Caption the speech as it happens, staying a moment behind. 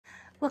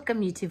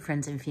Welcome, YouTube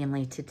friends and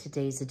family, to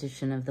today's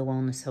edition of the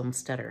Wellness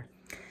Homesteader.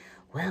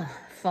 Well,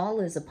 fall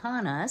is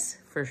upon us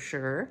for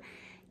sure,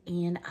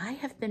 and I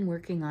have been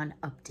working on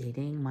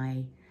updating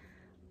my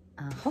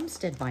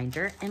Homestead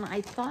Binder, and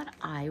I thought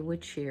I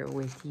would share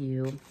with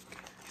you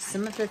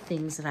some of the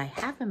things that I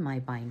have in my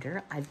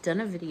binder. I've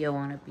done a video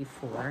on it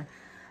before,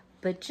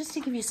 but just to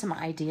give you some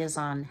ideas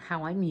on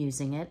how I'm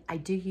using it, I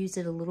do use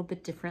it a little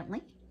bit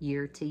differently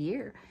year to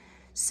year.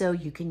 So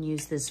you can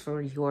use this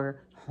for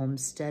your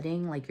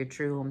homesteading, like your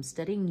true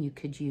homesteading. You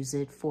could use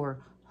it for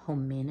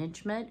home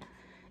management.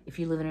 If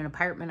you live in an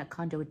apartment, a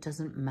condo, it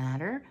doesn't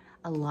matter.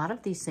 A lot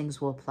of these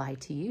things will apply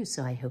to you,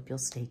 so I hope you'll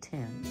stay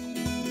tuned.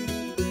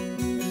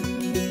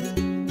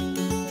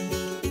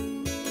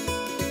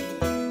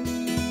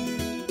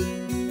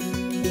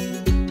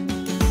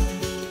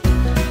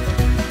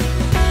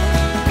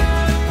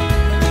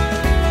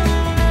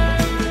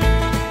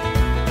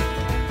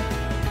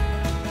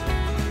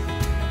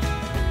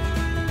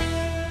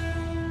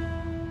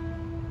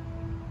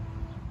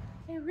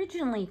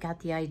 Originally got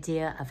the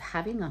idea of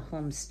having a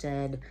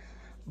homestead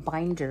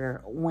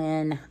binder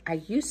when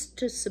I used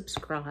to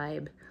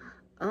subscribe,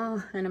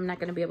 and I'm not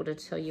going to be able to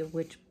tell you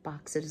which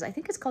box it is. I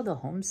think it's called the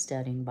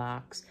homesteading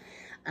box,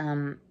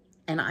 and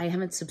I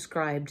haven't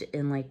subscribed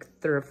in like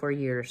 3 or 4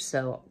 years,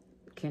 so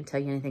can't tell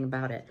you anything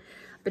about it.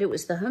 But it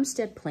was the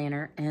Homestead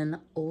Planner and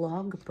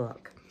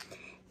Logbook,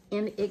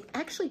 and it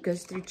actually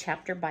goes through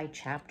chapter by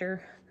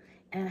chapter,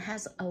 and it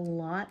has a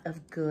lot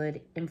of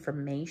good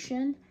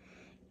information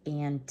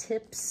and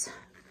tips,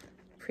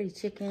 pretty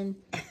chicken,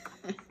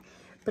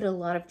 but a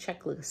lot of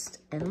checklists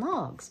and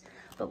logs.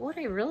 But what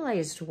I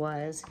realized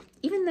was,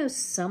 even though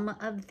some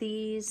of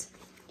these,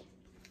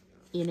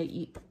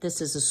 this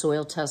is a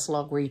soil test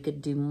log where you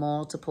could do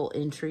multiple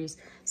entries.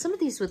 Some of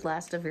these would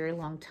last a very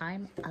long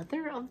time.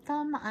 Other of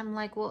them, I'm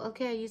like, well,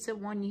 okay, I use it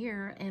 1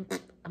 year and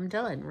I'm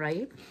done,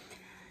 right?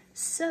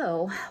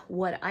 So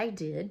what I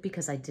did,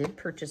 because I did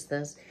purchase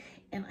this,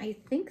 and I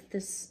think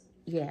this,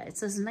 yeah, it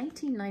says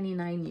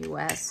 $19.99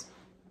 US,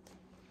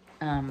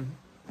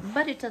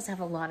 but it does have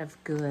a lot of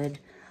good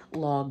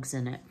logs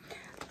in it,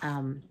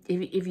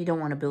 if you don't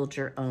want to build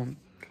your own.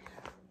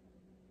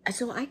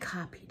 So I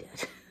copied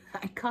it.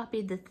 I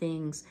copied the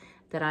things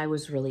that I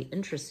was really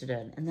interested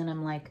in. And then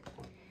I'm like,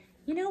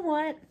 you know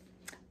what?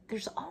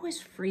 There's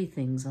always free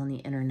things on the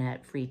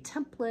internet, free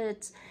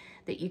templates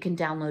that you can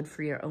download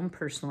for your own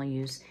personal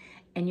use.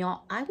 And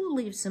y'all, I will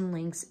leave some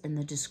links in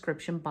the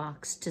description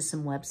box to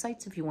some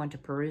websites if you want to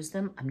peruse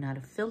them. I'm not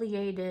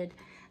affiliated.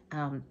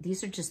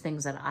 These are just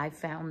things that I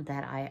found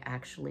that I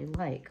actually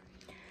like.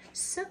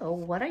 So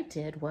what I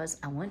did was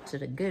I went to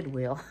the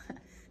Goodwill.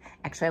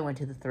 Actually, I went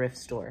to the thrift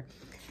store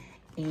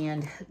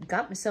and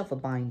got myself a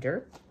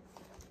binder.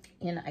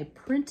 And I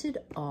printed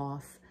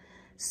off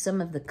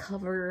some of the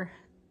cover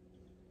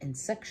and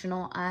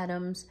sectional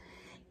items.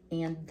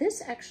 And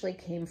this actually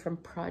came from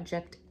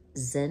Project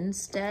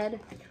Zenstead,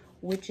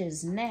 which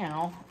is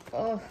now,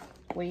 oh,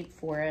 wait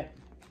for it,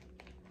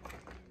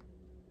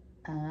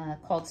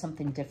 called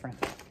something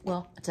different.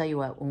 Well, I'll tell you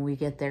what, when we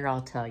get there, I'll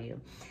tell you.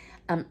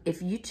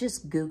 If you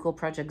just Google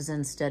Project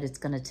Zenstead, it's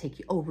going to take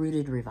you, oh,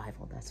 Rooted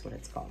Revival, that's what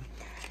it's called.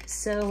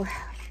 So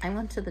I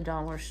went to the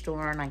dollar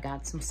store and I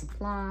got some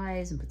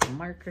supplies and put some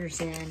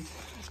markers in.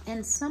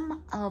 And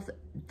some of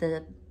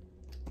the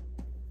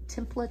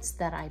templates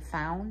that I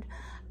found,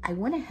 I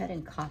went ahead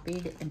and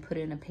copied and put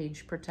in a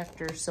page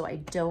protector so I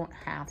don't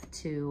have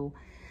to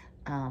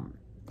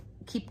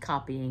keep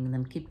copying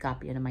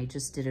them. I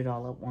just did it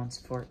all at once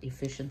for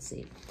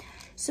efficiency.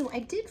 So I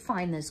did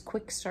find this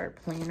quick start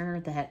planner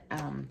that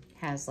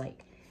has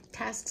like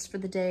tasks for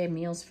the day,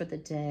 meals for the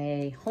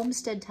day,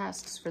 homestead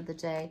tasks for the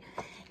day.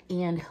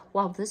 And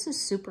while this is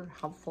super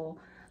helpful,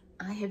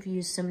 I have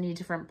used so many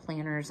different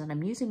planners, and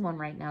I'm using one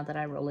right now that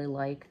I really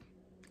like.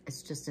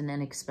 It's just an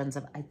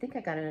inexpensive, I think I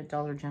got it at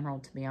Dollar General,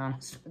 to be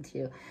honest with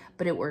you,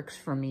 but it works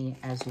for me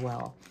as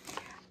well.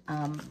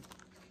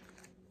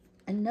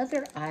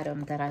 Another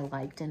item that I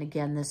liked, and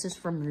again, this is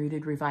from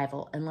Rooted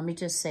Revival, and let me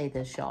just say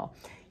this, y'all.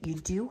 You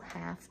do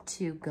have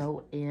to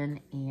go in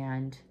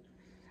and,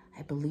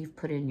 I believe,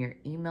 put in your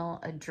email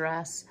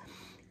address,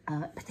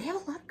 but they have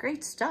a lot of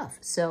great stuff.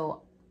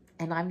 So,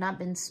 and I've not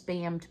been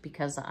spammed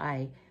because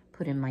I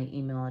put in my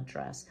email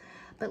address,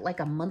 but like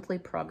a monthly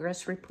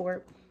progress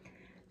report.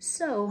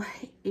 So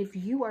if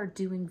you are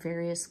doing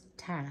various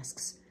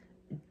tasks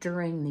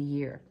during the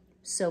year,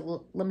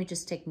 so let me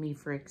just take me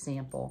for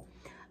example,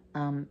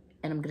 and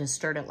I'm going to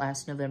start at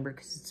last November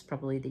because it's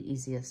probably the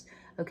easiest.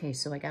 Okay,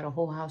 so I got a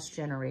whole house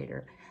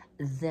generator.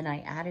 Then I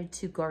added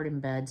 2 garden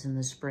beds in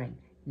the spring.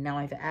 Now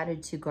I've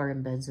added 2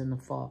 garden beds in the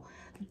fall.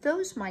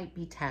 Those might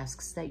be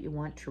tasks that you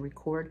want to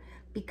record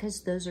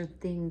because those are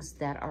things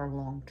that are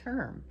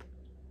long-term.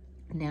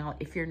 Now,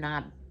 if you're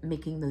not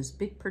making those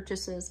big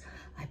purchases,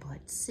 I bought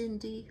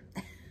Cindy,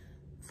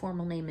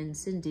 formal name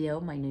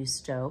Incendio, my new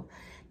stove.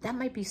 That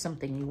might be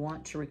something you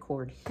want to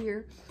record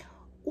here.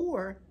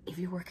 Or if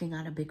you're working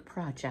on a big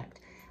project,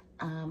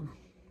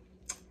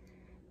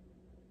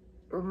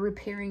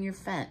 repairing your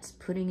fence,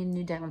 putting in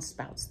new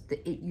downspouts,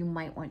 you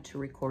might want to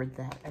record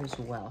that as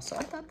well. So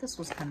I thought this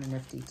was kind of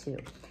nifty too.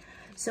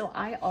 So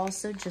I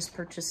also just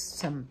purchased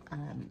some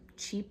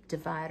cheap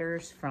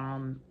dividers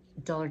from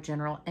Dollar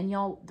General. And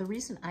y'all, the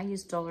reason I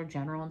use Dollar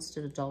General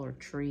instead of Dollar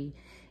Tree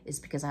is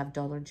because I have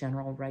Dollar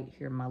General right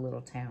here in my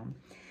little town.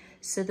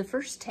 So the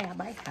first tab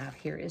I have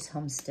here is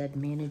Homestead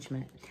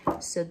Management.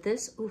 So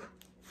this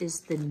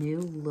is the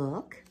new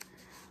look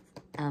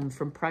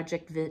from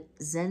Project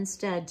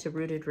Zenstead to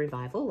Rooted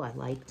Revival. I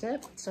liked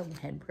it. So I went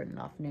ahead and printed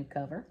off a new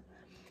cover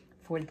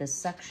for this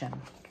section.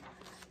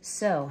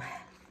 So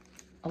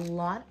a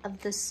lot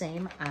of the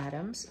same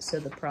items. So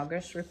the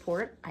progress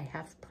report I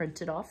have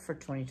printed off for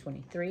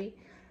 2023.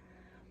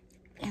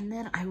 And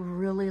then I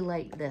really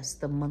like this,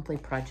 the monthly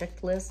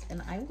project list.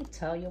 And I will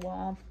tell you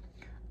all,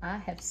 I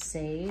have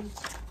saved,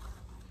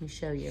 let me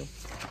show you.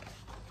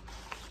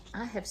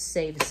 I have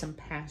saved some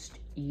past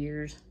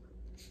years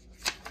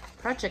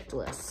project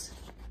lists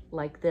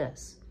like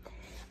this.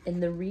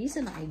 And the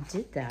reason I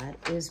did that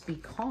is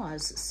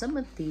because some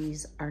of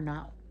these are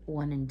not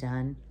one and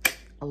done.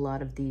 A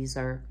lot of these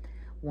are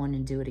one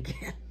and do it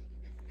again.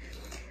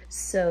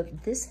 So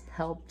this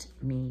helped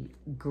me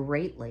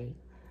greatly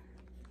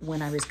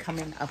when I was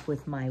coming up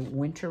with my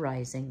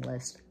winterizing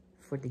list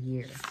for the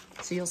year.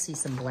 So you'll see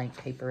some blank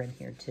paper in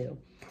here too.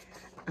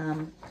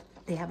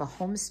 They have a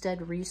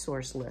homestead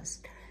resource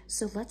list.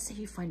 So let's say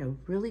you find a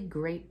really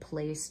great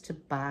place to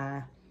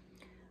buy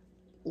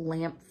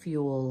lamp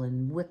fuel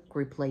and wick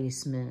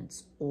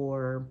replacements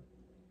or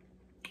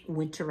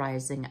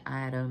winterizing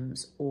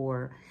items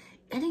or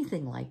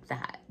anything like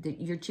that.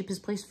 Your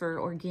cheapest place for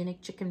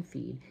organic chicken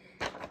feed.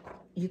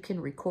 You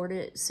can record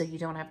it so you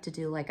don't have to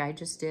do like I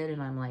just did.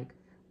 And I'm like,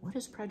 what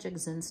is Project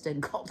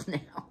Zenstead called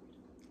now?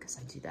 Because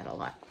I do that a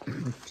lot.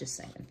 Just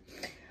saying.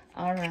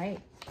 All right.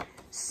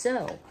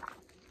 So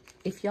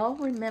if y'all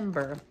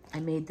remember, I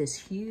made this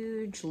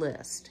huge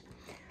list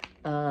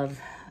of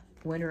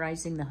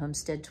winterizing the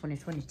homestead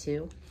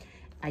 2022.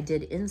 I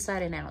did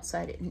inside and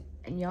outside.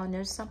 And y'all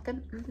know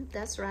something?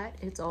 That's right.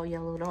 It's all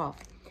yellowed off.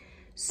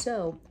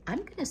 So I'm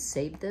going to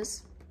save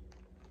this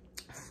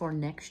for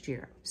next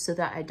year so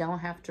that I don't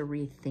have to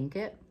rethink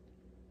it.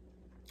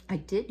 I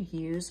did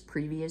use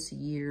previous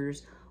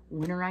year's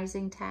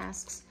winterizing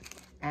tasks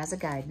as a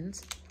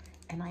guidance.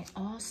 And I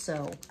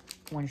also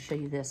want to show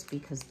you this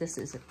because this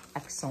is an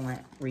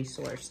excellent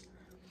resource.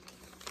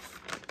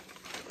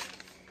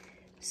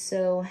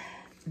 So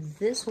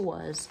this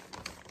was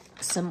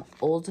some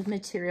old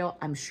material.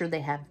 I'm sure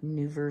they have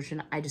new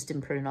version. I just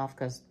didn't print it off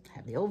because I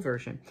have the old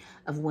version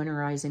of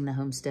winterizing the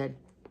homestead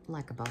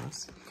like a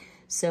boss.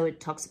 So it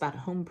talks about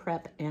home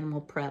prep,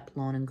 animal prep,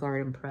 lawn and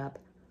garden prep.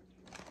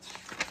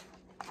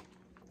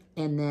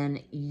 And then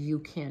you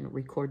can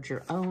record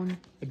your own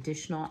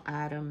additional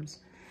items.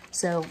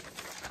 So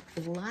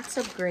lots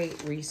of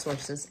great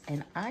resources.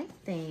 And I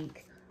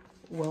think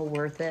well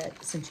worth it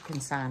since you can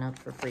sign up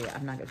for free.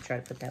 I'm not going to try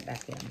to put that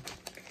back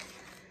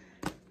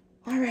in.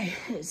 All right,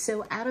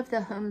 so out of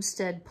the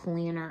Homestead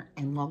Planner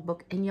and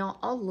Logbook, and y'all,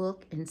 I'll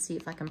look and see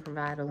if I can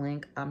provide a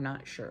link. I'm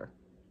not sure.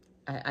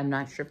 I'm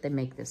not sure if they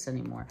make this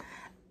anymore.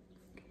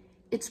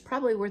 It's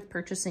probably worth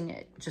purchasing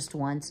it just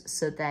once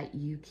so that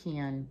you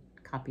can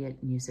copy it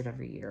and use it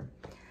every year.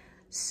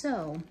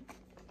 So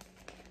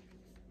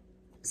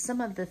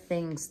some of the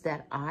things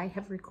that I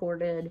have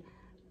recorded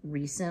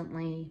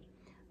recently,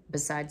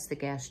 besides the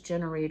gas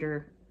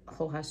generator,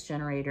 whole house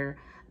generator,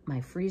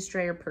 my freeze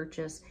dryer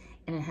purchase,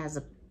 and it has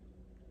a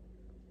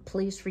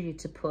place for you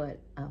to put,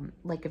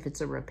 like if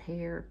it's a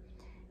repair,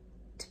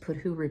 to put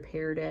who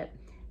repaired it,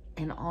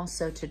 and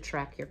also to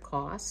track your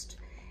cost.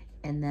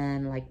 And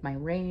then like my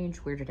range,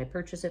 where did I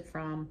purchase it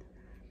from,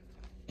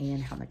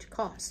 and how much it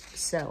cost.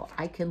 So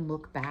I can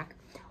look back.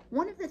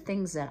 One of the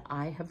things that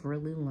I have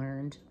really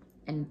learned,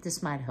 and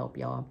this might help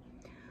y'all,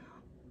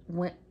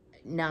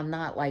 now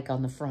not like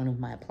on the front of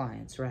my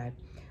appliance, right?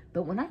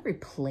 But when I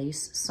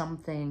replace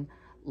something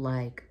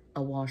like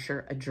a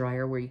washer, a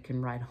dryer where you can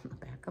write on the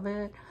back of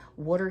it,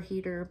 water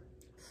heater,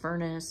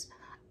 furnace,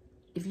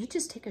 if you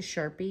just take a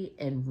Sharpie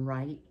and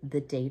write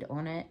the date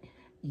on it,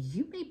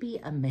 you may be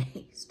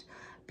amazed,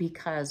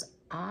 because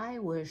I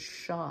was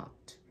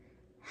shocked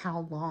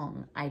how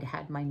long I'd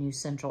had my new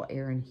central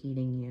air and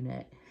heating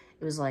unit.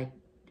 It was like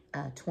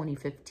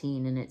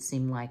 2015, and it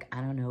seemed like,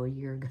 I don't know, a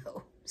year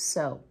ago.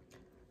 So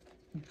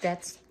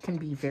that can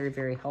be very,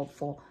 very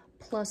helpful,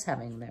 plus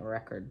having that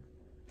record.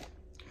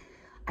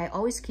 I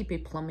always keep a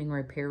plumbing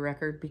repair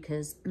record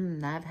because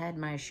I've had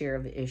my share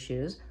of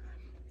issues.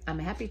 I'm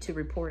happy to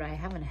report I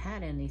haven't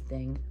had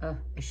anything. I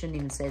shouldn't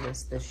even say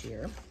this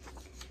year.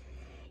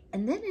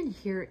 And then in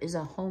here is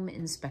a home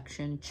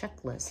inspection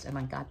checklist, and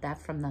I got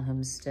that from the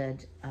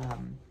Homestead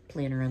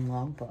Planner and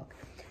Logbook.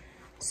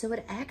 So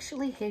it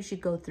actually has you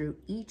go through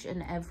each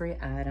and every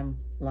item,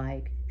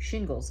 like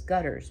shingles,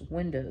 gutters,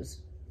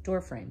 windows,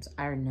 door frames.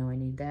 I already know I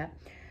need that.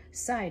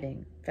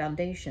 Siding,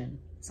 foundation,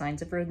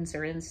 signs of rodents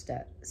or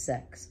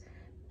insects,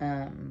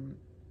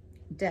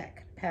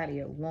 deck,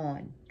 patio,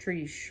 lawn,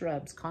 trees,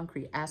 shrubs,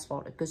 concrete,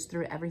 asphalt. It goes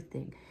through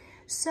everything.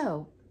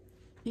 So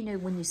you know,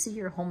 when you see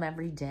your home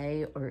every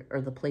day,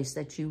 or the place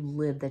that you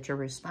live that you're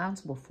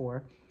responsible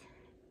for,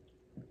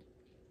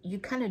 you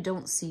kind of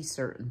don't see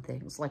certain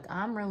things. Like,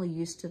 I'm really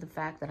used to the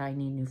fact that I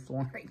need new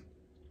flooring,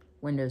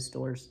 windows,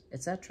 doors,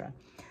 etc.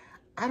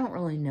 I don't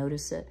really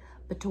notice it,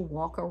 but to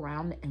walk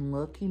around and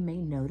look, you may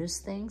notice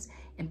things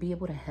and be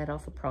able to head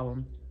off a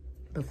problem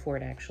before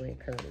it actually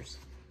occurs.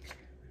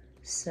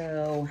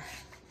 So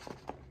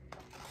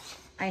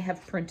I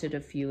have printed a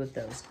few of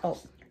those.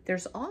 Oh,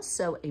 there's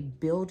also a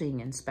building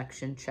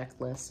inspection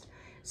checklist.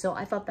 So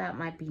I thought that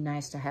might be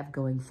nice to have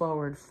going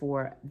forward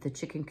for the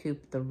chicken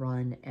coop, the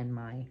run, and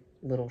my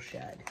little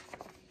shed.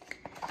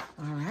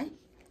 All right,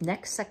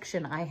 next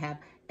section I have,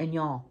 and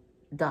y'all,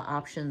 the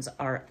options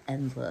are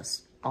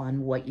endless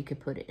on what you could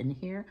put in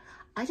here.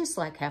 I just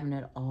like having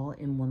it all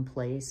in one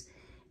place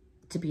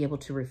to be able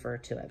to refer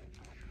to it.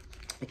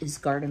 Is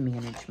garden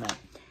management.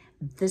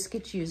 This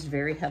gets used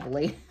very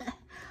heavily.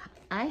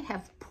 I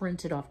have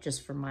printed off,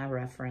 just for my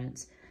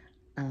reference,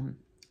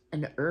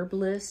 an herb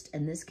list,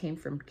 and this came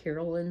from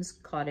Carolyn's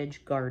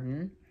Cottage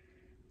Garden.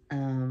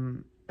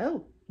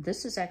 Oh,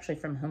 this is actually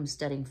from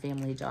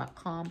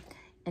homesteadingfamily.com.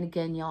 And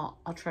again, y'all,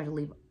 I'll try to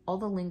leave all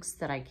the links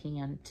that I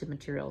can to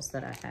materials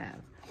that I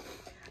have.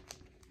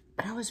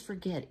 But I always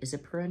forget, is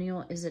it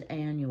perennial? Is it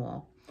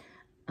annual?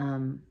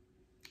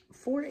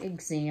 For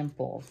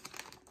example,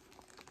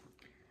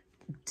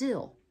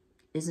 dill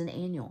is an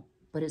annual,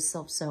 but it's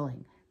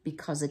self-sowing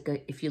because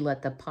if you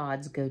let the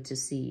pods go to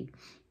seed.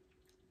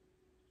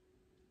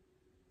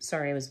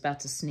 Sorry, I was about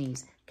to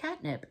sneeze.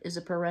 Catnip is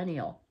a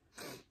perennial.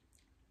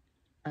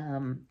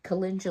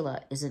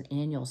 Calendula is an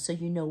annual, so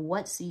you know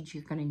what seeds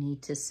you're going to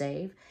need to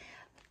save.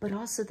 But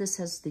also this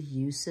has the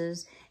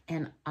uses,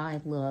 and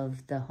I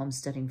love the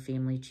Homesteading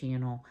Family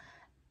channel.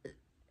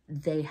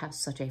 They have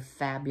such a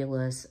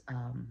fabulous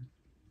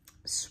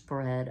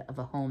spread of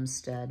a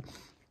homestead,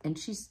 and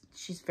she's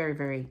very,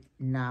 very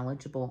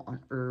knowledgeable on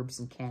herbs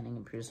and canning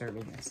and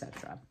preserving,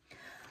 etc.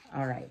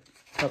 All right,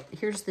 so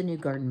here's the new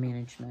garden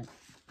management.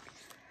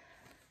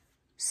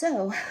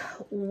 So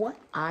what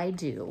I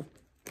do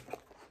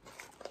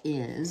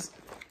is,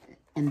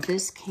 and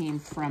this came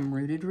from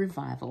Rooted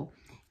Revival,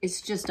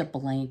 it's just a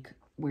blank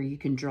where you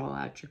can draw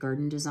out your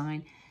garden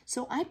design.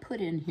 So I put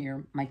in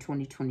here my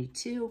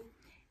 2022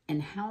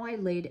 and how I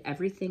laid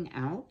everything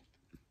out,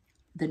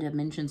 the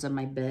dimensions of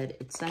my bed,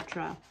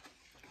 etc.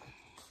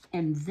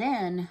 And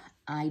then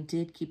I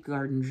did keep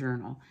garden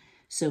journal.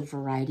 So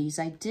varieties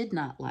I did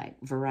not like,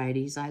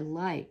 varieties I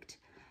liked,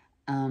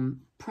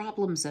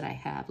 problems that I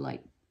have,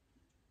 like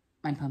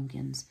my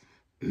pumpkins,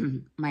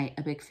 my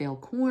epic fail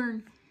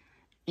corn,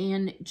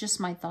 and just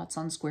my thoughts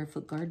on square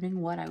foot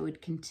gardening, what I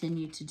would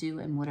continue to do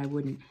and what I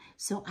wouldn't.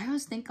 So I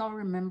always think I'll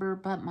remember,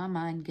 but my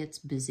mind gets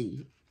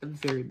busy,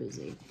 very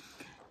busy.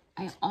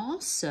 I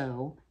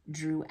also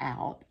drew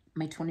out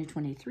my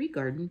 2023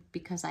 garden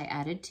because I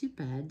added 2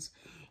 beds,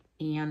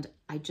 and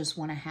I just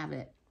want to have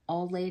it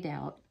all laid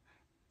out.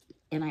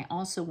 And I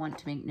also want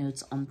to make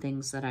notes on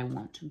things that I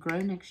want to grow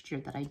next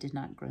year that I did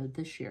not grow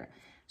this year.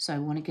 So I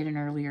want to get an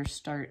earlier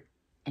start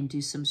and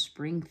do some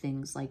spring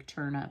things like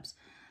turnips,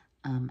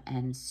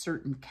 and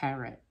certain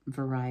carrot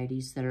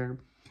varieties that are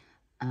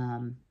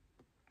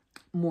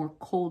more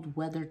cold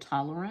weather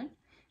tolerant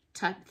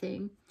type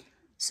thing.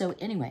 So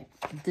anyway,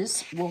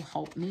 this will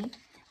help me.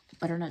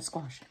 Butternut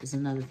squash is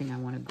another thing I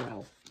want to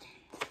grow.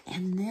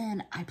 And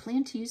then I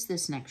plan to use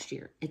this next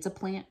year. It's a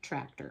plant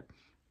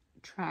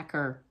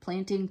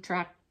planting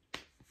track.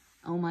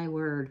 Oh my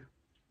word.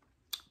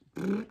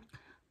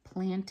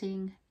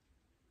 Planting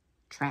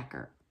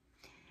tracker.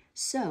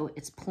 So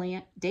it's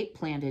date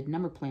planted,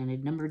 number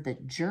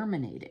that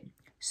germinated.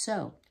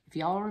 So if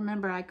y'all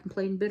remember, I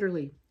complained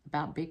bitterly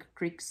about Baker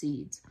Creek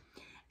seeds.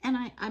 And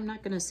I'm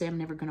not going to say I'm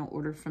never going to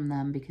order from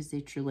them because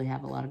they truly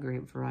have a lot of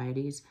great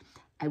varieties.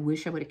 I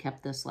wish I would have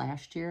kept this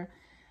last year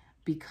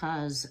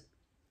because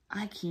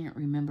I can't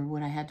remember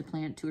what I had to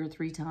plant 2 or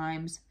 3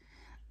 times.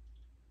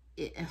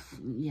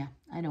 Yeah,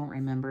 I don't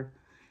remember.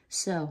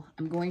 So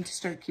I'm going to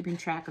start keeping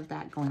track of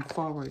that going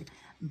forward,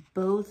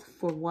 both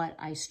for what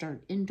I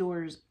start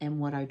indoors and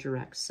what I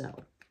direct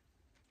sow.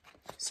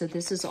 So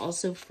this is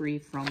also free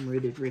from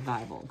Rooted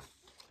Revival.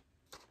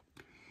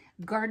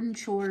 Garden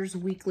chores,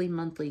 weekly,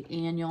 monthly,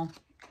 annual.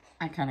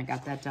 I kind of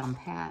got that down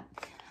pat.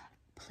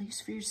 Place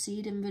for your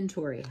seed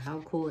inventory. How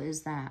cool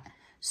is that?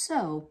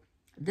 So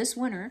this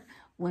winter,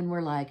 when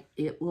we're like,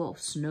 it will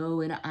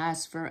snow and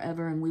ice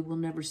forever and we will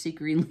never see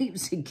green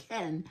leaves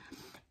again,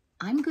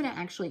 I'm going to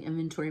actually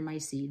inventory my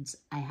seeds.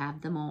 I have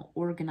them all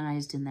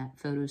organized in that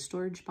photo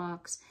storage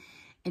box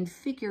and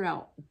figure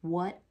out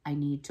what I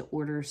need to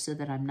order so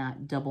that I'm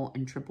not double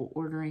and triple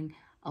ordering.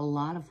 A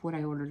lot of what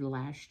I ordered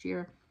last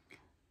year,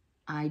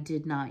 I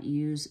did not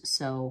use.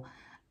 So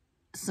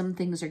some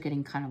things are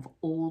getting kind of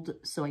old.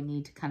 So I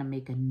need to kind of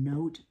make a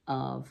note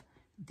of,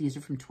 these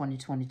are from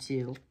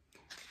 2022.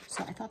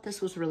 So I thought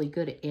this was really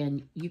good.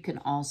 And you can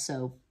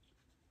also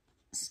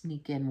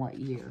sneak in what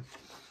year.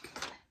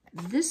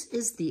 This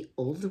is the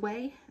old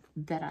way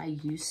that I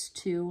used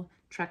to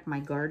track my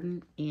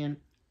garden, and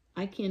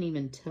I can't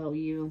even tell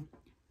you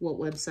what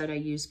website I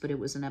used, but it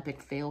was an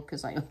epic fail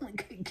because I only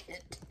could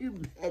get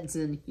 2 beds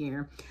in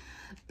here.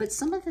 But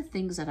some of the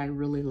things that I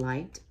really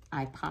liked,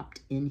 I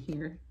popped in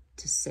here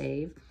to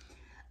save.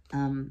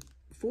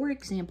 For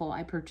example,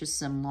 I purchased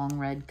some long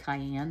red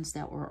cayennes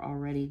that were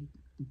already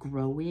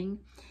growing,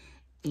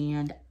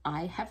 and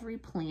I have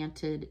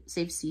replanted,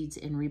 saved seeds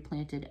and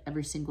replanted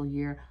every single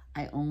year.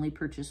 I only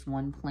purchased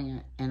 1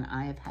 plant, and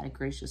I have had a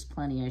gracious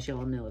plenty, as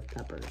y'all know, of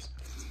peppers.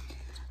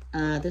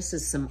 This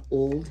is some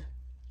old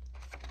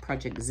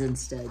Project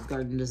Zinstead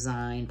garden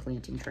design,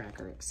 planting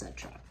tracker,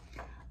 etc.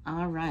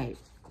 All right,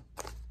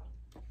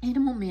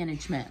 animal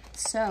management.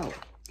 So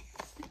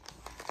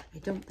I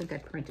don't think I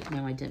printed.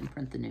 No, I didn't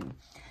print the new.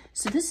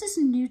 So this is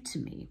new to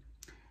me,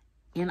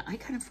 and I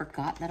kind of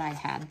forgot that I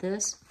had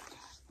this.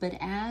 But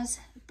as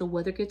the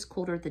weather gets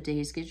colder, the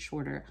days get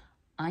shorter,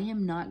 I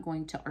am not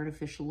going to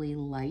artificially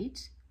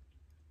light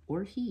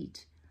or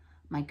heat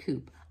my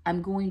coop.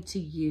 I'm going to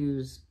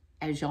use,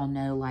 as y'all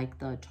know, like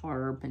the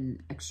tarp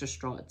and extra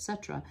straw,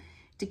 etc.,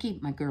 to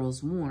keep my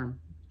girls warm.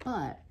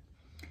 But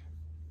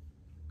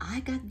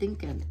I got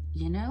thinking,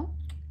 you know,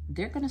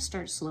 they're going to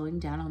start slowing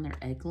down on their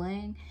egg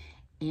laying,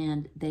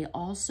 and they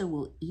also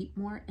will eat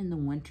more in the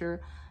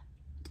winter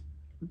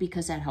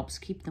because that helps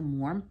keep them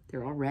warm.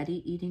 They're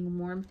already eating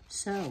warm.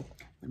 So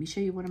let me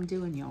show you what I'm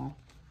doing, y'all.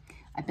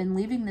 I've been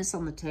leaving this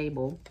on the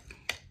table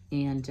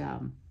and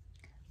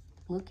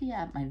looking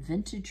at my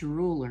vintage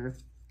ruler,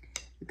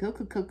 the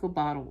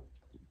Coca-Cola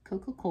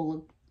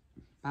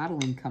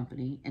Bottling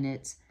Company, and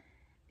it's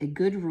a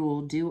good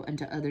rule, do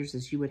unto others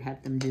as you would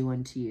have them do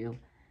unto you.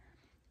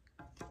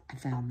 I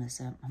found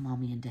this at my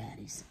mommy and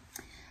daddy's.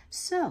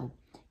 So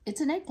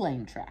it's an egg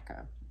laying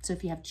tracker. So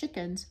if you have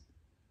chickens,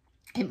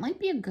 it might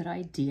be a good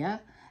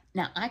idea.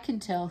 Now I can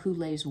tell who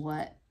lays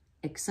what,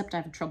 except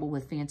I have trouble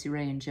with Fancy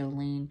Ray and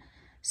Jolene.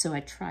 So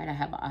I try to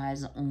have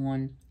eyes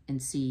on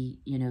and see,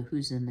 you know,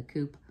 who's in the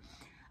coop.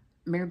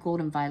 Marigold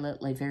and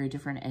Violet lay very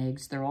different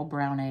eggs. They're all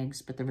brown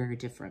eggs, but they're very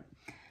different.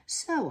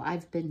 So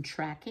I've been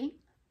tracking.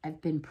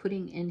 I've been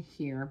putting in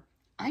here.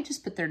 I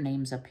just put their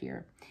names up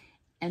here.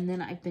 And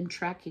then I've been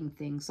tracking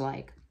things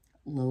like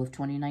low of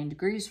 29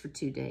 degrees for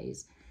 2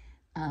 days.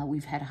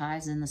 We've had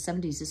highs in the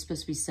 70s. It's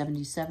supposed to be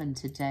 77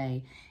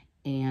 today,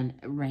 and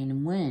rain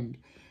and wind.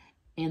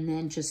 And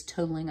then just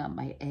totaling up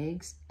my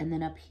eggs. And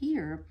then up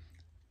here,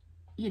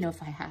 you know,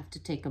 if I have to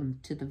take them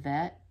to the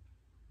vet,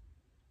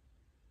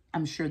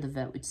 I'm sure the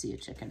vet would see a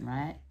chicken,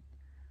 right?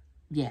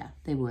 Yeah,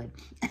 they would.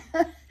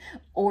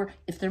 Or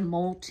if they're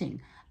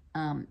molting,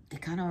 they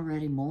kind of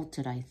already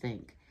molted, I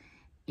think,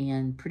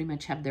 and pretty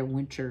much have their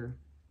winter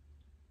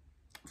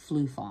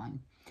floof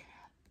on.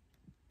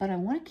 But I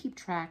want to keep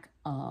track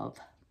of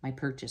my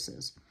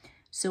purchases.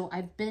 So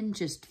I've been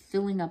just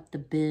filling up the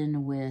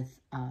bin with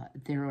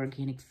their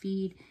organic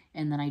feed,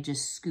 and then I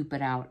just scoop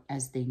it out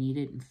as they need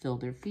it and fill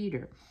their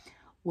feeder.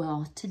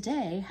 Well,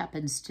 today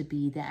happens to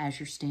be the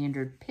Azure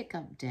Standard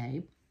pickup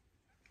day.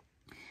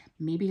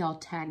 Maybe I'll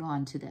tag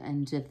on to the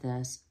end of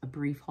this, a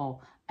brief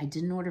haul. I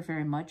didn't order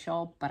very much,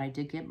 y'all, but I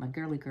did get my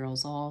girly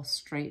girls all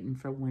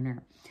straightened for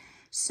winter.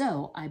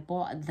 So I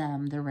bought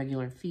them their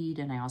regular feed,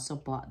 and I also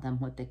bought them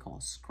what they call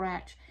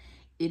scratch.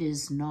 It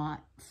is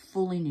not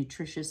fully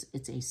nutritious.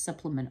 It's a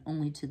supplement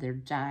only to their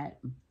diet,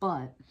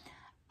 but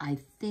I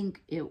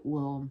think it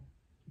will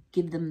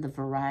give them the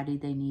variety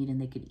they need, and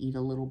they could eat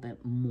a little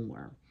bit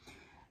more.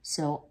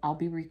 So I'll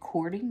be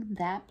recording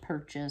that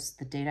purchase,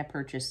 the date I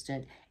purchased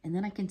it, and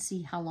then I can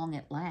see how long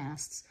it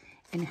lasts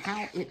and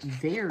how it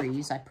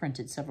varies. I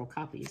printed several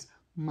copies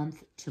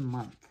month to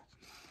month.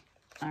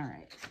 All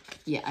right.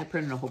 Yeah, I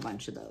printed a whole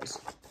bunch of those.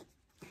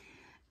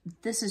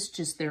 This is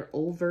just their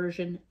old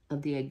version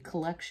of the egg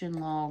collection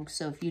log.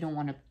 So if you don't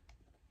want to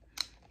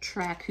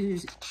track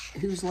who's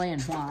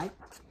laying what,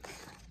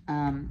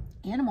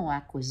 animal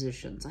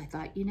acquisitions. I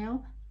thought, you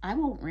know, I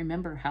won't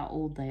remember how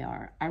old they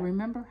are. I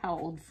remember how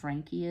old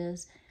Frankie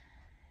is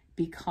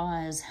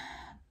because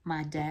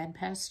my dad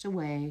passed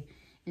away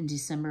in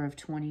December of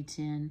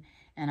 2010,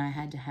 and I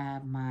had to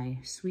have my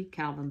sweet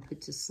Calvin put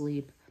to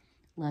sleep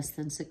less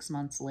than 6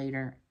 months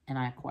later, and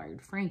I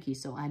acquired Frankie.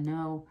 So I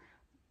know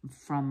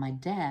from my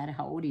dad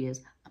how old he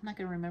is. I'm not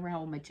going to remember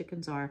how old my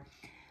chickens are.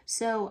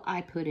 So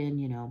I put in,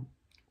 you know,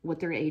 what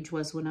their age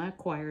was when I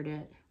acquired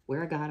it,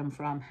 where I got them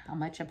from, how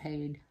much I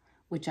paid,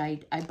 which I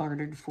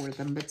bartered for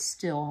them, but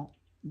still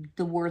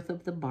the worth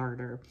of the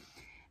barter,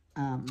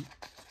 and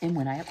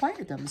when I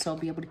acquired them. So I'll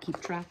be able to keep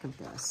track of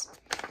this.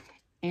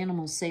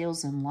 Animal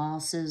sales and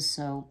losses.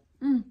 So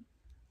I'm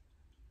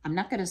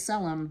not going to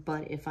sell them,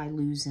 but if I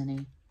lose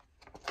any,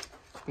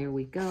 there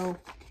we go.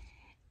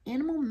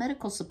 Animal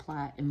medical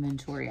supply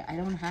inventory. I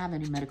don't have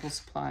any medical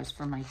supplies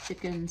for my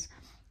chickens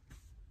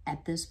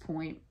at this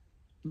point,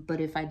 but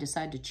if I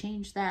decide to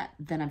change that,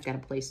 then I've got a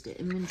place to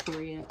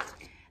inventory it.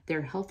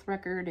 Their health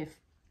record, if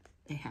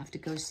they have to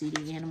go see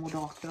the animal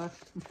doctor.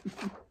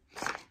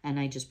 And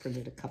I just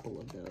printed a couple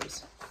of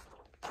those.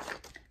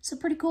 So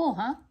pretty cool,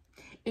 huh?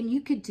 And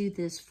you could do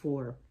this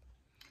for,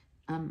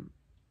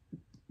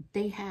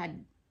 they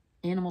had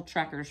animal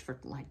trackers for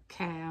like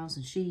cows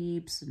and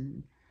sheep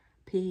and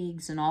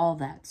pigs and all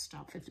that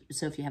stuff.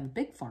 So if you have a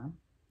big farm,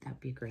 that would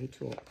be a great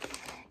tool.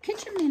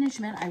 Kitchen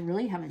management, I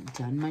really haven't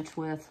done much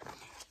with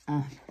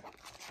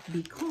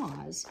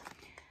because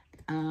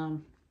I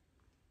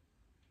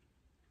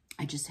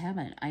just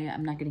haven't.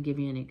 I'm not going to give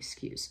you an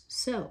excuse.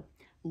 So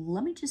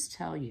let me just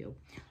tell you,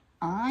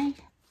 I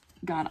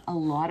got a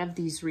lot of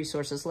these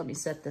resources. Let me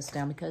set this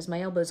down because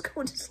my elbow's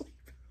going to sleep.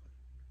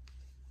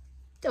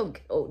 Don't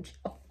go,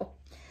 Joe.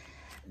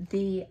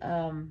 The,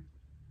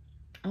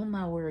 oh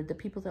my word, the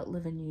people that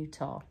live in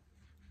Utah,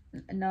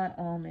 not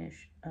Amish,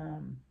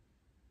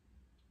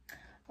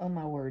 oh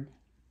my word.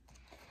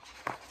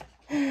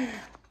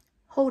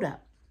 Hold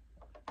up.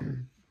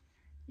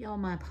 Y'all,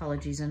 my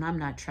apologies, and I'm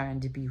not trying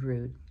to be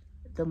rude.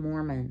 The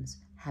Mormons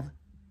have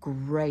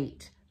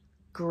great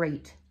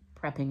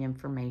prepping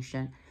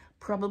information.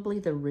 Probably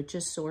the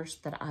richest source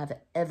that I've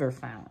ever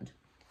found.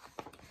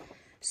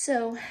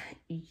 So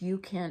you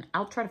can,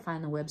 I'll try to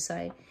find the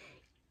website.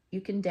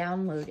 You can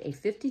download a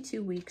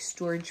 52-week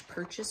storage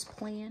purchase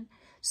plan.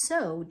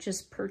 So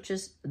just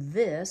purchase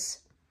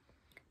this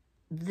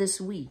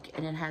week,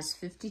 and it has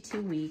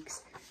 52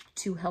 weeks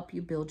to help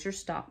you build your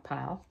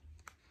stockpile.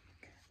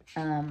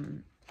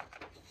 And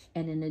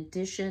in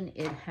addition,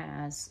 it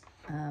has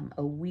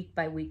a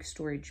week-by-week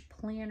storage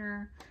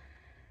planner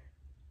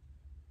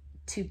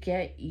to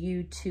get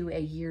you to a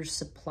year's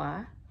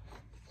supply.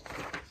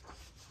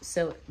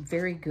 So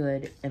very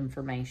good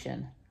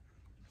information.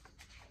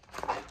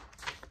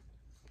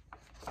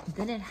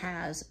 Then it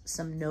has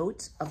some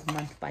notes of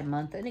month by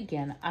month. And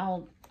again,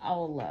 I'll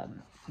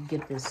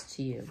give this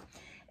to you.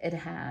 It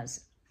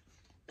has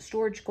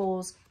storage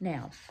goals.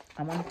 Now,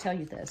 I want to tell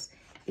you this.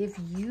 If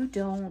you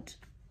don't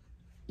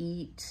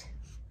eat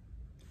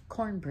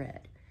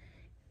cornbread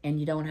and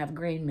you don't have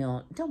grain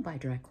meal, don't buy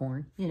dry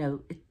corn. You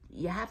know,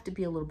 you have to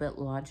be a little bit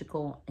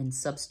logical and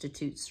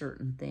substitute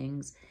certain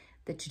things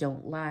that you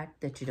don't like,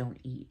 that you don't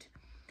eat.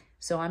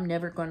 So I'm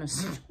never going to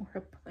store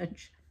a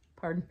bunch,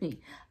 pardon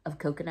me, of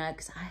coconut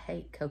because I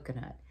hate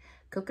coconut.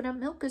 Coconut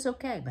milk is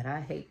okay, but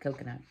I hate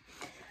coconut.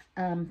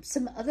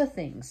 Some other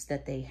things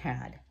that they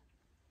had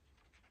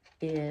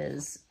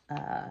is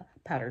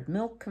powdered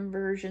milk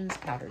conversions,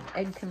 powdered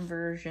egg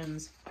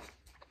conversions,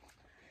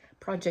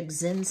 Project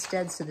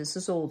Zenstead, so this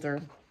is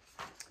older,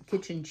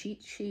 kitchen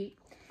cheat sheet.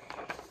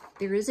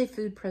 There is a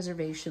food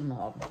preservation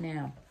log.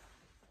 Now,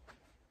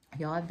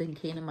 y'all, I've been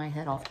canning my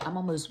head off. I'm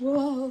almost,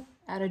 whoa,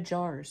 out of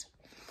jars.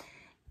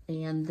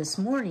 And this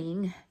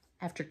morning,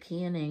 after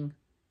canning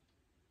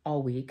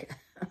all week,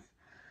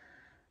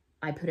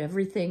 I put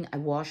everything, I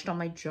washed all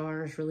my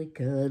jars really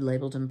good,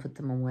 labeled them, put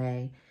them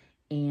away.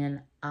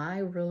 And I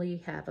really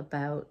have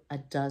about a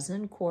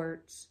dozen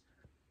quarts,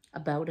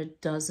 about a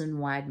dozen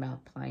wide mouth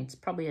pints,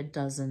 probably a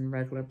dozen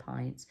regular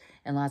pints,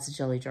 and lots of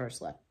jelly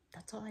jars left.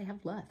 That's all I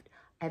have left.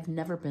 I've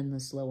never been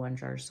this low on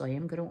jars, so I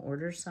am going to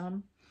order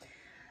some.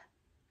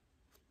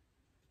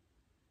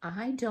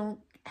 I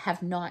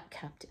have not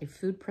kept a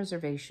food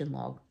preservation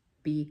log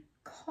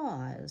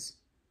because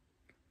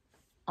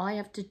all I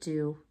have to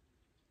do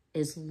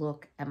is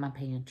look at my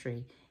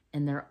pantry,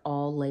 and they're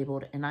all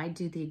labeled, and I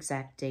do the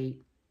exact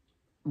date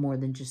more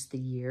than just the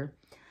year.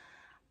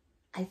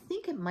 I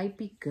think it might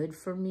be good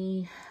for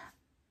me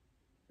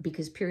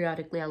because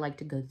periodically I like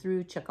to go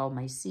through, check all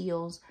my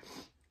seals.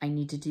 I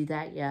need to do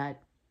that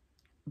yet,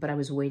 but I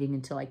was waiting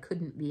until I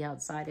couldn't be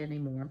outside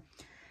anymore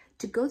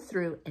to go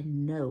through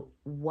and note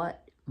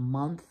what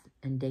month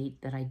and date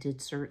that I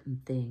did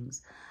certain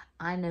things.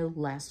 I know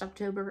last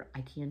October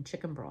I canned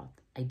chicken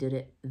broth. I did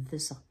it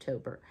this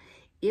October.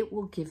 It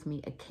will give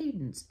me a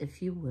cadence,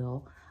 if you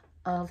will,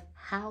 of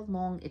how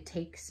long it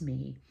takes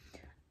me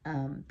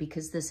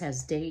because this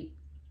has date,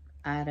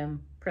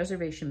 item,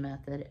 preservation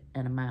method,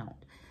 and amount.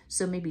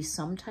 So maybe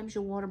sometimes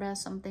you'll water bath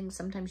something,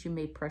 sometimes you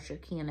may pressure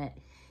can it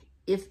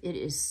if it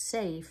is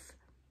safe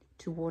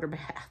to water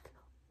bath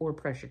or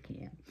pressure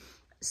can.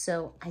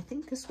 So I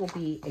think this will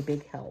be a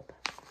big help.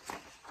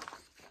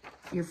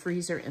 Your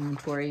freezer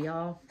inventory,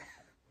 y'all.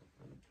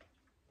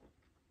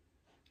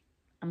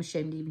 I'm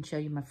ashamed to even show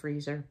you my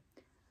freezer.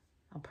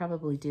 I'll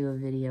probably do a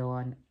video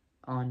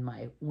on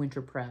my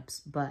winter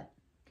preps, but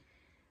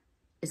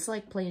it's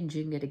like playing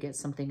Jenga to get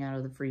something out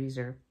of the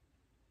freezer.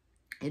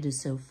 It is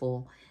so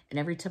full. And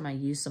every time I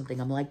use something,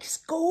 I'm like,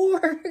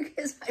 score!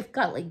 Because I've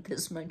got like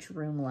this much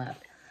room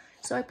left.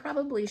 So I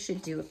probably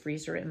should do a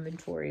freezer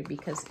inventory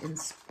because in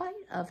spite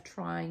of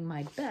trying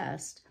my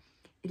best,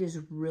 it is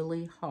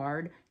really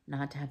hard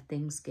not to have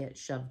things get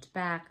shoved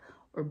back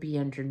or be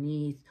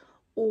underneath.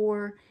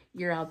 Or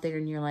you're out there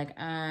and you're like,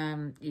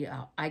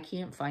 yeah, I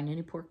can't find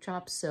any pork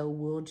chops, so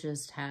we'll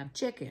just have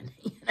chicken,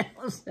 you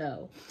know?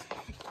 So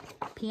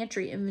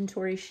pantry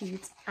inventory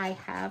sheets. I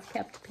have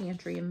kept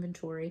pantry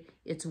inventory.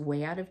 It's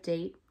way out of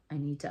date. I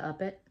need to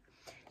up it.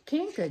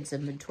 Canned goods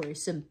inventory,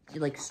 so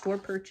like store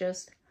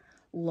purchase,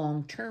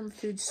 long-term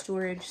food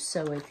storage.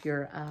 So if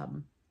you're,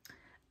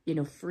 you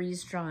know,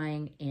 freeze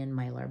drying and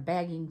Mylar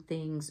bagging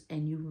things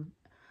and you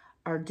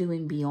are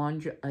doing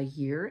beyond a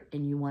year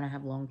and you want to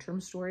have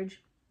long-term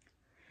storage,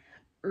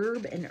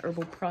 herb and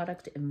herbal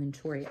product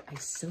inventory. I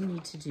so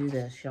need to do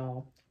this,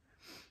 y'all.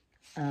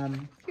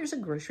 Here's a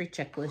grocery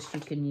checklist you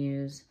can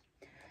use.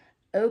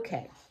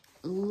 Okay,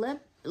 let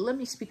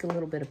me speak a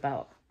little bit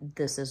about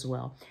this as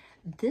well.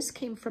 This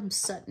came from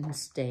Sutton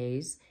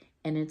Stays,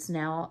 and it's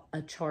now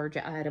a charge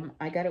item.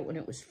 I got it when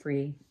it was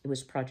free. It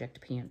was Project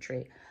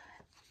Pantry.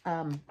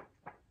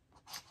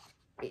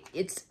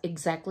 It's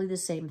exactly the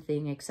same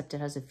thing, except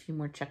it has a few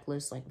more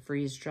checklists, like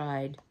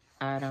freeze-dried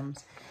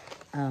items.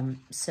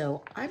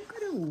 So I'm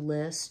going to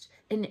list,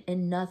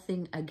 and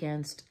nothing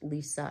against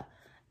Lisa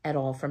at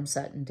all from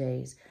Sutton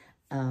Days.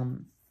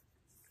 I'm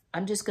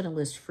just going to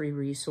list free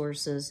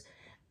resources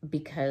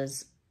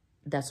because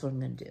that's what I'm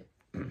going to do.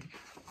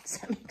 Does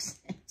that make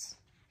sense?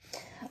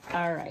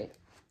 All right.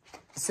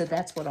 So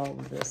that's what all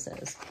of this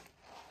is.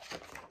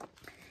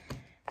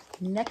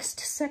 Next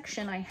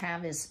section I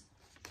have is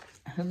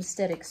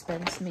Homestead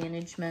Expense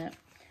Management.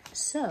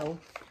 So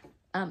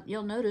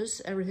you'll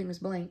notice everything is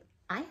blank.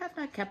 I have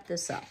not kept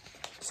this up.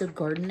 So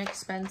garden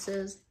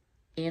expenses,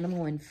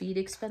 animal and feed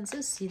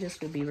expenses. See, this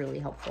will be really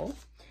helpful.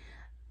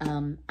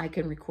 I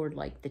can record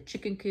like the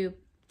chicken coop,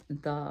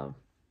 the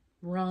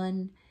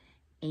run,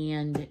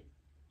 and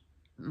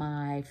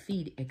my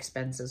feed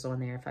expenses on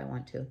there if I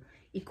want to.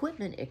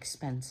 Equipment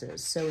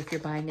expenses. So if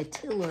you're buying a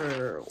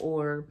tiller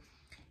or,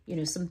 you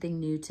know, something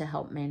new to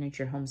help manage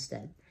your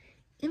homestead.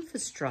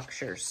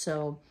 Infrastructure.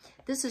 So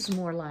this is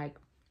more like,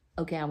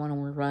 okay, I want to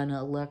run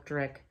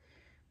electric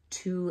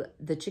to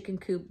the chicken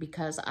coop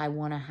because I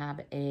want to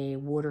have a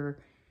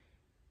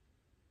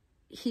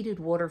heated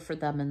water for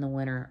them in the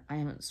winter. I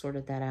haven't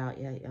sorted that out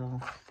yet,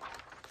 y'all.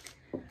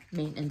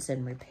 Maintenance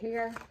and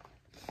repair.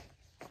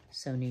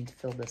 So need to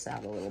fill this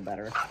out a little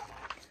better.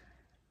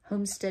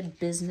 Homestead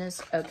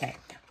business. Okay.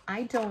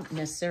 I don't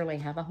necessarily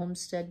have a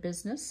homestead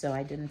business, so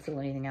I didn't fill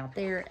anything out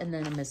there. And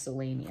then a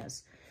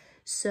miscellaneous.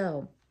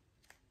 So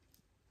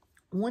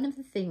one of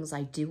the things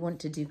I do want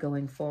to do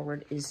going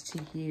forward is to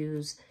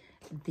use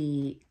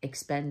the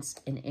expense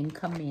and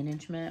income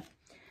management.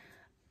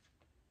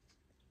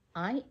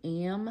 I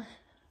am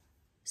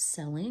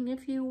selling,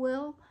 if you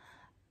will,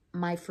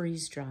 my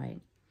freeze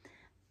drying.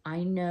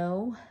 I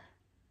know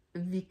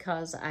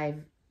because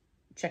I've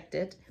checked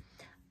it.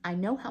 I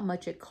know how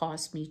much it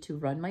costs me to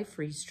run my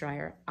freeze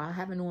dryer. I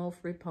have an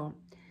oil-free pump,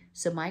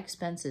 so my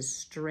expense is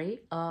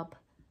straight up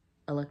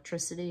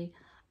electricity.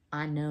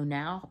 I know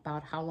now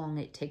about how long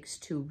it takes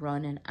to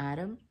run an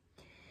item.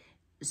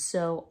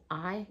 So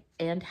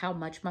and how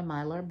much my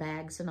Mylar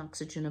bags and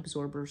oxygen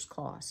absorbers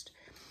cost.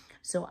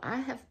 So I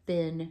have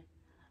been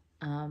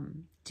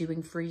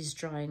doing freeze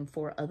drying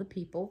for other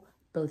people,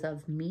 both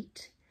of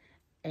meat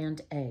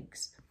and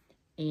eggs.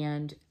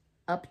 And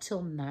up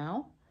till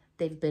now,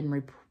 they've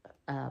been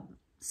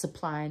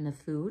supplying the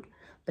food,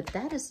 but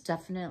that is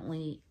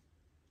definitely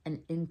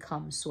an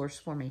income source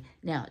for me.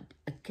 Now,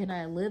 can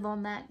I live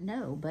on that?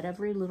 No, but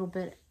every little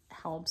bit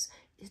helps.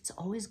 It's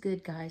always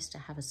good, guys, to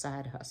have a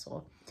side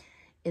hustle.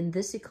 In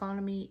this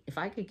economy, if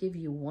I could give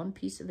you one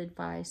piece of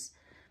advice,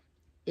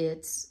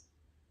 it's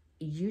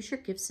use your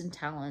gifts and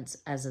talents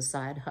as a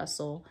side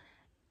hustle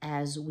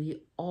as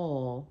we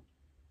all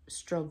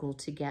struggle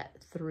to get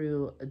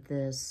through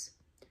this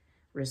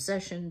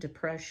recession,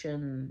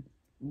 depression,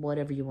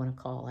 whatever you want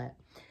to call it.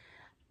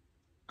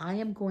 I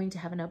am going to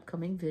have an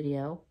upcoming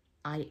video.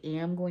 I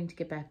am going to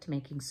get back to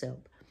making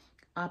soap.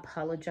 I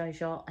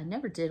apologize, y'all. I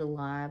never did a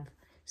live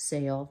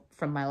sale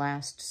from my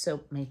last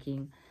soap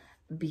making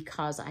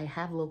because I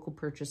have local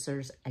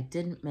purchasers. I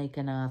didn't make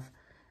enough,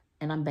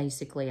 and I'm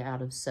basically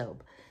out of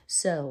soap.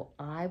 So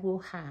I will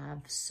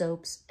have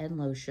soaps and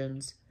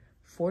lotions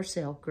for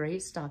sale,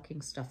 great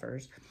stocking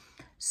stuffers.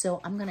 So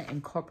I'm going to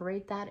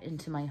incorporate that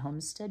into my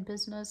homestead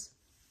business.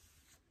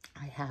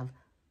 I have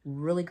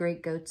really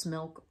great goat's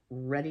milk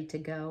ready to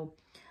go,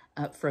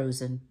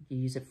 frozen. You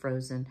use it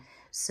frozen.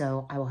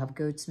 So I will have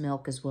goat's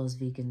milk as well as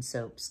vegan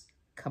soaps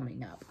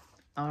coming up.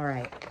 All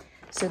right.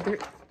 So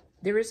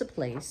there is a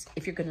place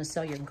if you're going to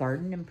sell your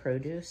garden and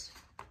produce,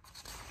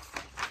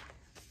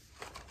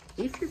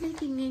 if you're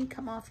making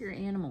income off your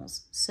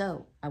animals.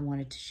 So I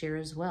wanted to share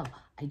as well.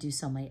 I do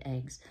sell my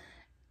eggs.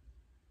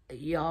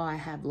 Y'all, I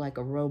have like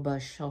a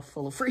robust shelf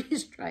full of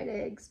freeze-dried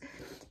eggs.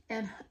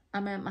 And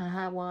I'm at my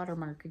high water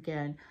mark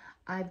again.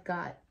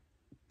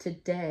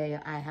 Today,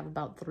 I have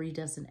about 3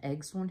 dozen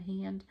eggs on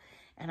hand.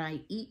 And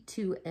I eat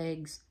 2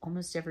 eggs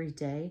almost every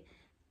day.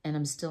 And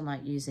I'm still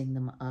not using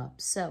them up.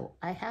 So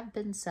I have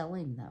been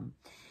selling them.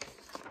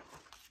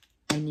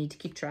 I need to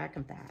keep track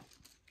of that.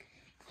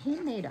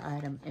 Handmade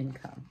item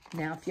income.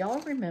 Now, if y'all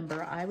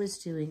remember, I was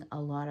doing a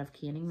lot of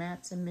canning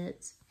mats and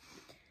mitts.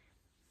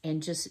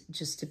 And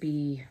just to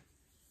be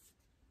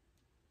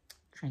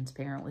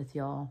transparent with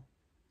y'all,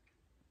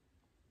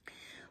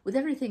 with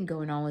everything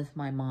going on with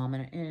my mom,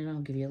 and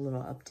I'll give you a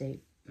little update.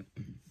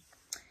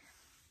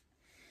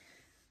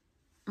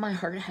 My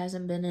heart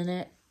hasn't been in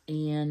it,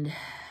 and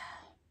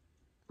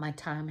my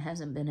time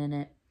hasn't been in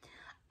it.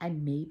 I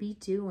may be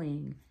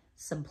doing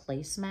some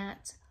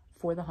placemats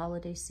for the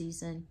holiday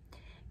season.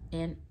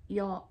 And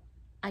y'all,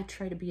 I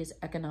try to be as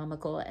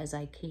economical as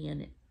I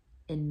can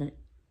in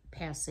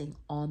passing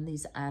on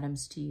these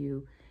items to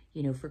you,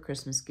 you know, for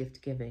Christmas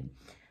gift giving.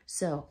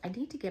 So I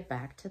need to get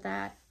back to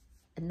that.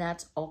 And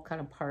that's all kind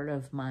of part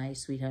of my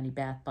Sweet Honey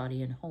Bath,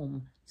 Body, and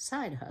Home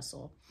side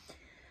hustle.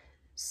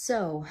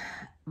 So,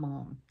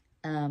 Mom,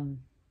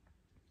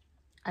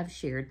 I've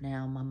shared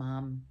now, my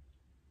mom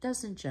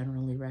doesn't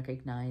generally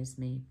recognize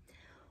me.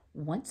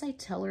 Once I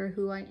tell her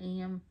who I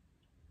am,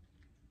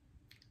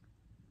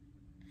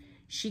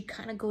 she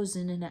kind of goes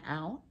in and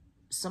out.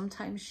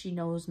 Sometimes she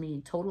knows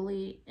me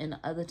totally, and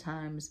other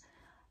times,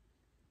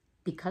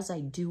 because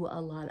I do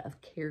a lot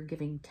of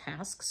caregiving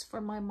tasks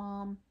for my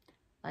mom,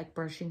 like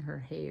brushing her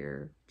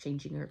hair,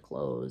 changing her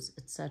clothes,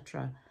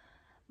 etc.,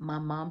 my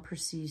mom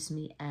perceives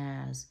me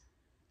as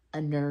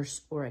a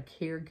nurse or a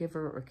caregiver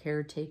or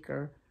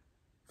caretaker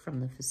from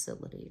the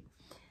facility.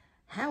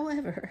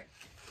 However,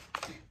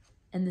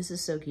 and this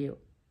is so cute,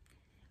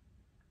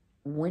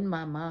 when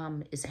my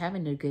mom is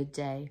having a good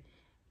day,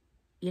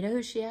 you know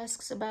who she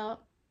asks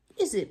about?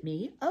 Is it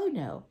me? Oh,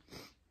 no.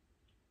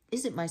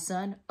 Is it my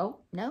son? Oh,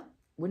 no,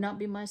 would not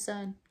be my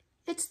son.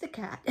 It's the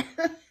cat.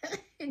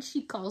 And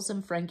she calls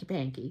him Frankie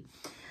Panky.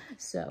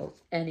 So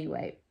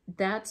anyway,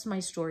 that's my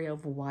story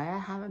of why I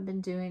haven't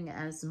been doing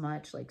as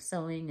much like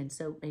sewing and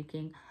soap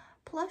making.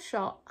 Plus,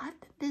 y'all, I've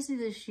been busy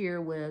this year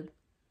with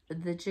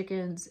the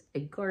chickens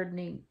and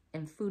gardening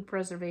and food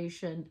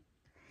preservation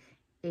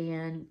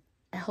and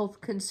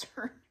health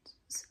concerns.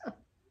 So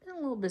I'm a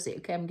little busy.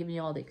 Okay, I'm giving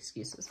you all the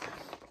excuses.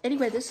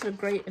 Anyway, this is a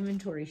great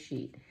inventory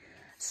sheet.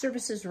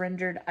 Services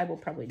rendered. I will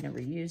probably never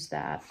use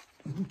that.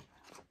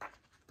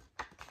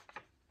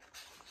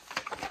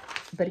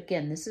 But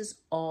again, this is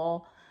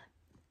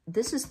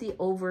the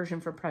old version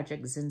for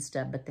Project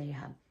Zinsta, but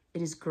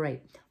it is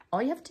great.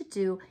 All you have to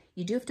do,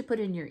 you do have to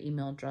put in your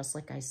email address,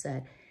 like I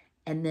said,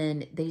 and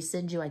then they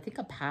send you, I think,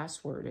 a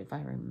password, if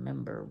I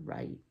remember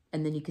right.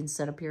 And then you can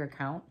set up your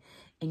account,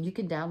 and you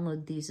can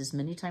download these as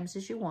many times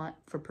as you want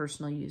for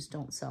personal use.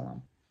 Don't sell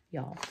them,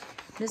 y'all.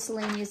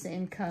 Miscellaneous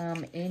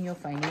income, annual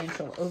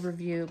financial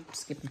overview,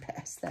 skipping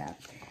past that.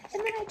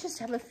 And then I just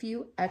have a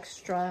few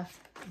extra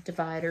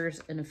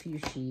dividers and a few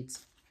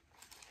sheets.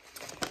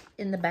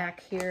 In the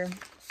back here,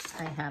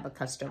 I have a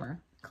customer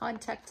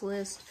contact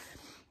list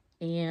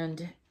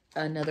and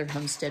another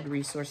homestead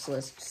resource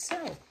list.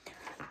 So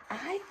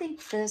I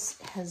think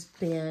this has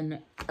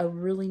been a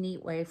really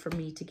neat way for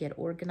me to get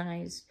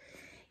organized.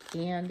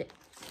 And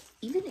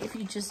even if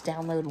you just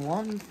download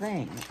one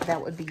thing,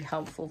 that would be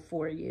helpful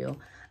for you.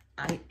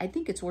 I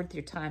think it's worth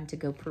your time to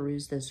go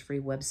peruse those free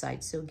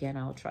websites. So again,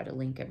 I'll try to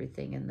link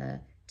everything in the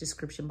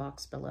description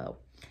box below.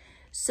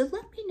 So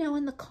let me know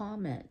in the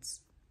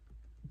comments.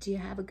 Do you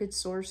have a good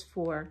source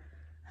for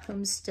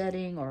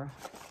homesteading or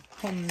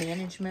home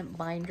management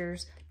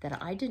binders that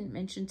I didn't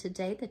mention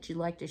today that you'd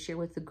like to share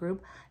with the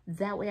group?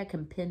 That way I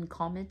can pin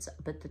comments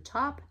up at the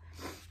top,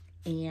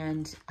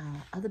 and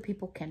other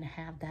people can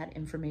have that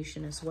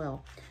information as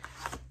well.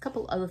 A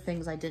couple other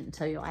things I didn't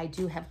tell you. I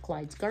do have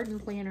Clyde's garden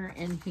planner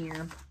in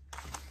here,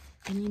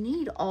 and you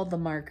need all the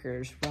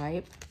markers,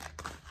 right?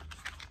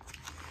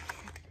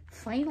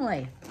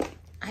 Finally,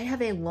 I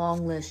have a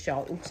long list,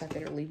 y'all. Oops, I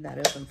better leave that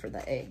open for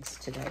the eggs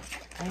today.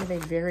 I have a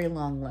very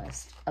long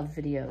list of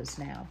videos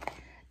now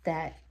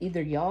that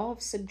either y'all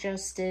have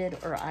suggested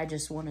or I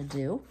just want to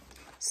do.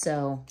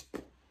 So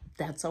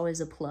that's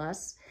always a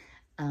plus.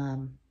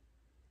 I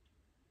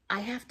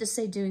have to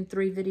say, doing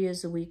 3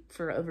 videos a week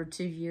for over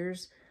 2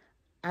 years,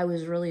 I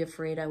was really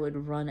afraid I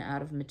would run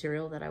out of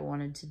material that I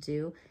wanted to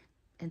do.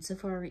 And so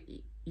far,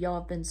 y'all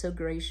have been so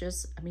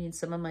gracious. I mean,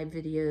 some of my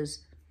videos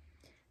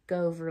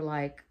go over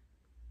like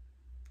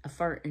a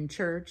fart in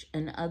church,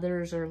 and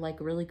others are like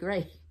really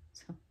great.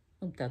 So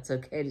I hope that's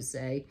okay to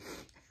say.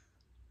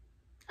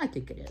 I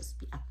think it is.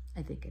 Yeah,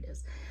 I think it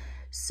is.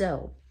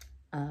 So,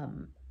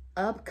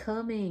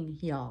 upcoming,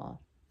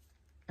 y'all.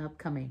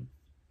 Upcoming.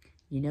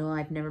 You know,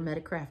 I've never met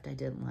a craft I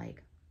didn't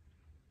like.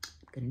 I'm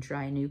going to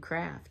try a new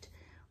craft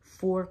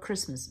for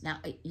Christmas. Now,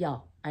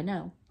 y'all, I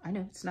know,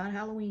 it's not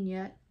Halloween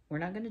yet. We're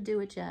not going to do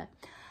it yet.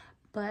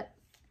 But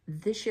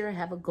this year I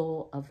have a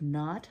goal of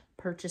not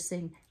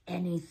purchasing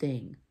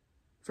anything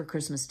for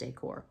Christmas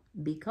decor,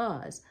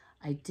 because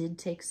I did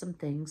take some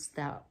things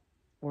that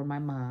were my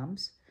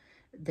mom's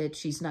that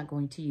she's not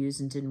going to use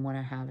and didn't want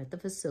to have at the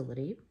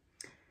facility.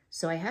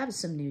 So I have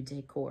some new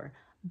decor,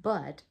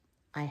 but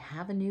I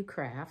have a new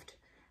craft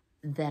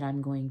that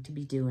I'm going to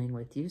be doing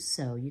with you.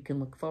 So you can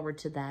look forward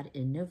to that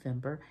in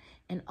November,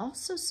 and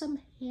also some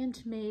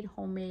handmade,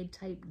 homemade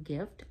type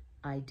gift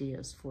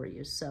ideas for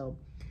you. So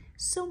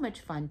much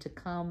fun to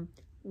come.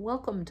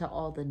 Welcome to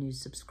all the new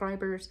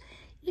subscribers.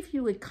 If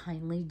you would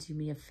kindly do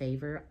me a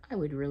favor, I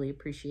would really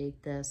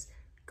appreciate this.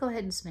 Go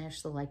ahead and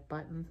smash the like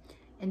button.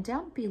 And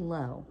down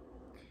below,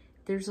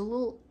 there's a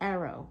little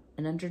arrow,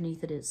 and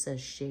underneath it, it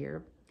says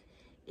share.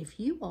 If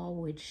you all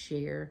would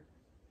share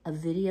a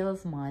video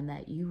of mine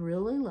that you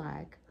really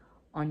like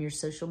on your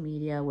social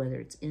media, whether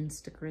it's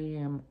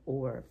Instagram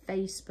or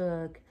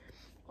Facebook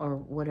or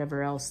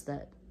whatever else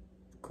that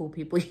cool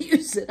people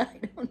use that I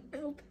don't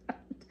know about.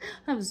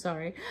 I'm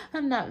sorry.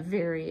 I'm not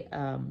very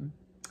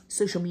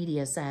social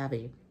media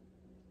savvy.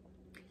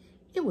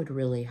 it would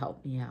really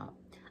help me out.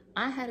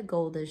 I had a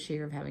goal this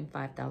year of having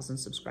 5,000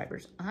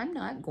 subscribers. I'm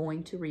not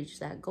going to reach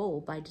that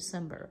goal by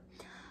December.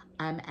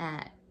 I'm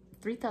at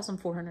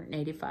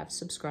 3,485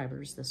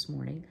 subscribers this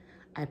morning.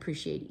 I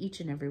appreciate each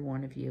and every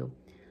one of you,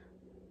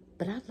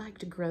 but I'd like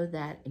to grow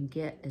that and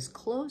get as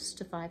close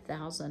to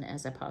 5,000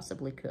 as I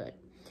possibly could.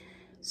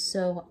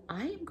 So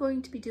I am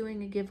going to be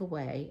doing a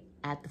giveaway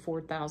at the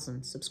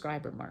 4,000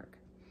 subscriber mark.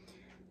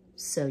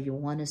 So you'll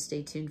want to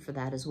stay tuned for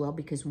that as well,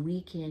 because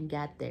we can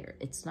get there.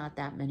 It's not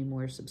that many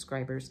more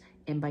subscribers,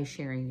 and by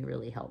sharing, you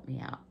really help me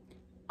out.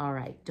 All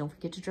right, don't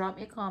forget to drop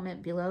me a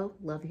comment below.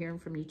 Love hearing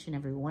from each and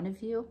every one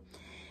of you.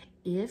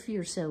 If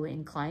you're so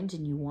inclined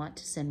and you want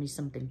to send me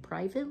something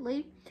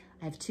privately,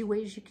 I have 2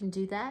 ways you can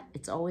do that.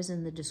 It's always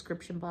in the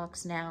description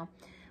box now.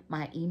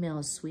 My email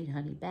is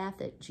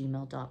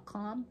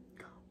sweethoneybath@gmail.com,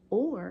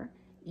 or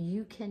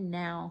you can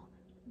now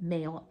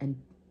mail, and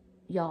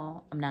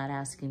y'all, I'm not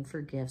asking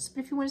for gifts,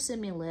 but if you want to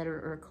send me a letter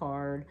or a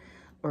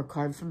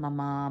card from my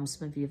mom,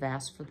 some of you have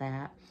asked for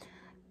that.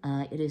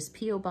 It is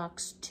P.O.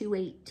 Box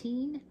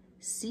 218,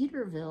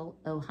 Cedarville,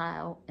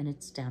 Ohio, and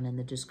it's down in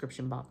the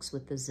description box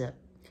with the zip.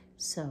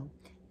 So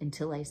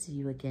until I see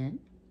you again,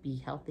 be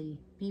healthy,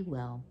 be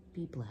well,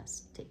 be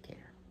blessed. Take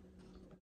care.